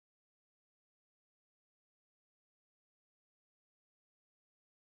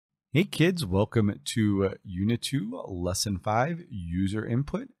Hey kids, welcome to Unit 2, Lesson 5, User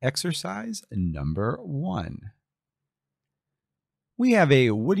Input, Exercise number 1. We have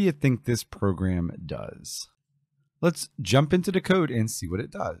a what do you think this program does? Let's jump into the code and see what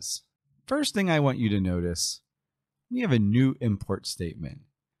it does. First thing I want you to notice, we have a new import statement.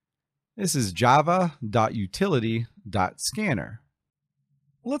 This is java.utility.scanner.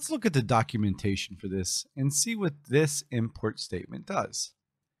 Let's look at the documentation for this and see what this import statement does.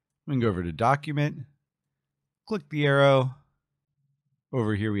 We can go over to Document, click the arrow.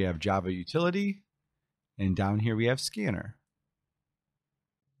 Over here we have Java Utility, and down here we have Scanner.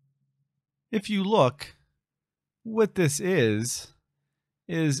 If you look, what this is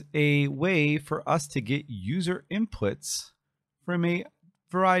a way for us to get user inputs from a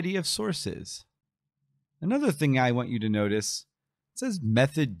variety of sources. Another thing I want you to notice, it says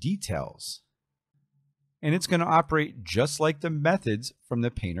Method Details. And it's going to operate just like the methods from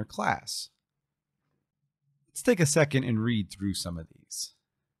the Painter class. Let's take a second and read through some of these.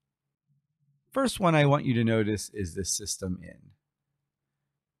 First one I want you to notice is the system in.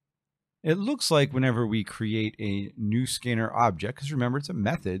 It looks like whenever we create a new scanner object, because remember it's a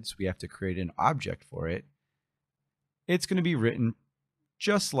method, so we have to create an object for it, it's going to be written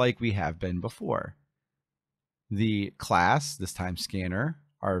just like we have been before. The class, this time scanner,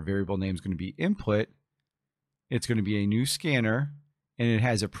 our variable name is going to be input. It's going to be a new scanner, and it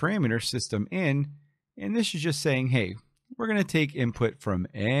has a parameter system in, and this is just saying, hey, we're going to take input from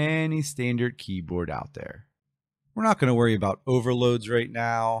any standard keyboard out there. We're not going to worry about overloads right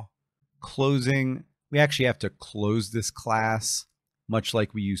now. Closing, we actually have to close this class, much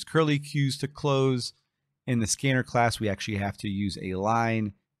like we use curly cues to close. In the scanner class, we actually have to use a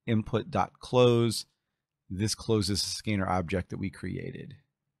line input.close. This closes the scanner object that we created.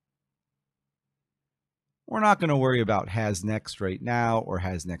 We're not going to worry about has next right now, or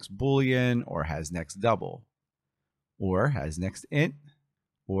has next boolean, or has next double, or has next int,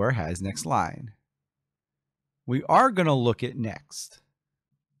 or has next line. We are going to look at next.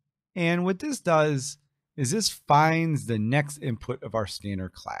 And what this does is this finds the next input of our scanner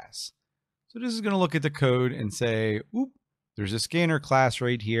class. So this is going to look at the code and say, oop, there's a scanner class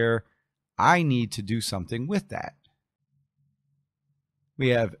right here. I need to do something with that. We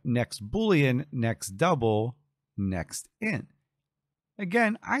have next boolean, next double, next int.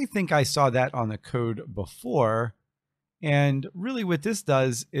 Again, I think I saw that on the code before. And really what this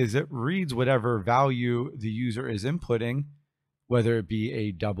does is it reads whatever value the user is inputting, whether it be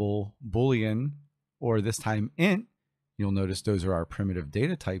a double boolean or this time int. You'll notice those are our primitive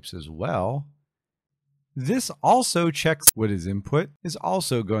data types as well. This also checks what is input is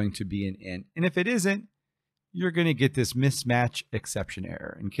also going to be an int. And if it isn't, you're going to get this mismatch exception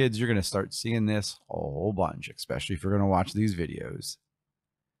error. And kids, you're going to start seeing this a whole bunch, especially if you're going to watch these videos.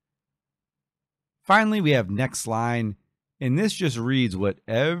 Finally, we have next line, and this just reads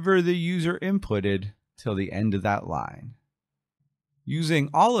whatever the user inputted till the end of that line. Using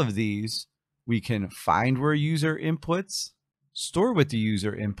all of these, we can find where user inputs, store what the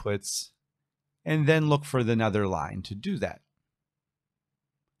user inputs, and then look for another line to do that.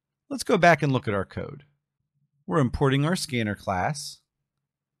 Let's go back and look at our code. We're importing our scanner class.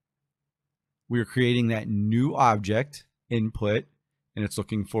 We're creating that new object, input, and it's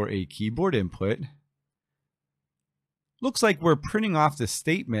looking for a keyboard input. Looks like we're printing off the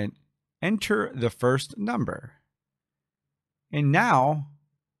statement, enter the first number. And now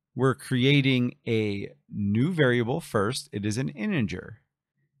we're creating a new variable first. It is an integer.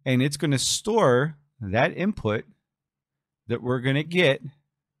 And it's going to store that input that we're going to get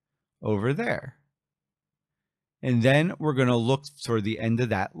over there. And then we're going to look for the end of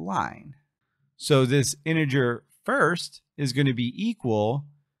that line. So this integer first is going to be equal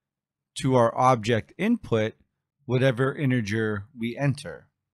to our object input, whatever integer we enter.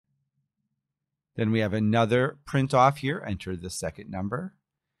 Then we have another print off here, enter the second number.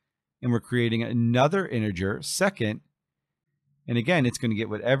 And we're creating another integer, second. And again, it's going to get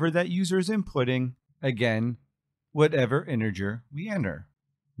whatever that user is inputting, again, whatever integer we enter.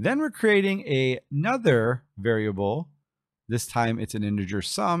 Then we're creating another variable. This time it's an integer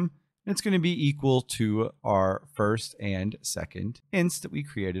sum. And it's going to be equal to our first and second ints that we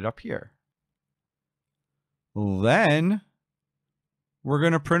created up here. Then we're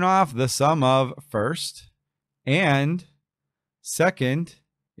going to print off the sum of first and second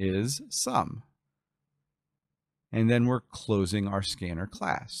is sum. And then we're closing our scanner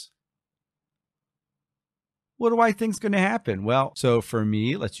class. What do I think is going to happen? Well, so for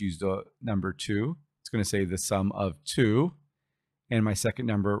me, let's use the number 2. It's going to say the sum of 2. And my second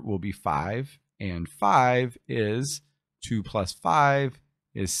number will be 5. And 5 is 2 plus 5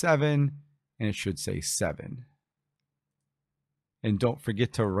 is 7, and it should say 7. And don't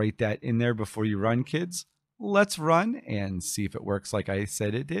forget to write that in there before you run, kids. Let's run and see if it works like I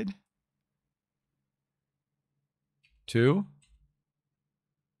said it did. 2,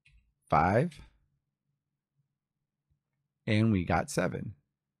 5, and we got 7.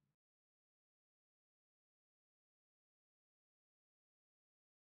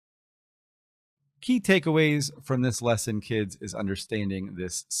 Key takeaways from this lesson, kids, is understanding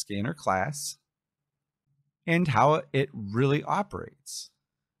this scanner class and how it really operates.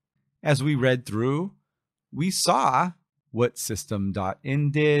 As we read through, we saw what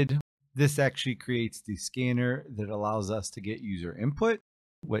system.in did. This actually creates the scanner that allows us to get user input.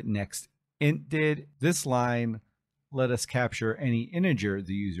 What nextInt did, this line let us capture any integer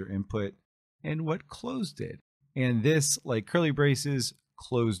the user input, and what close did. And this, like curly braces,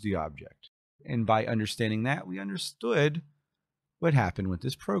 closed the object. And by understanding that, we understood what happened with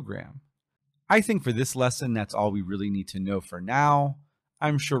this program. I think for this lesson, that's all we really need to know for now.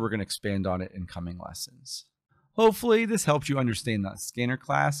 I'm sure we're going to expand on it in coming lessons. Hopefully this helps you understand the scanner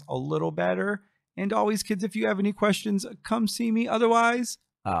class a little better. And always, kids, if you have any questions, come see me. Otherwise,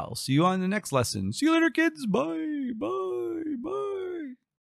 I'll see you on the next lesson. See you later, kids. Bye. Bye.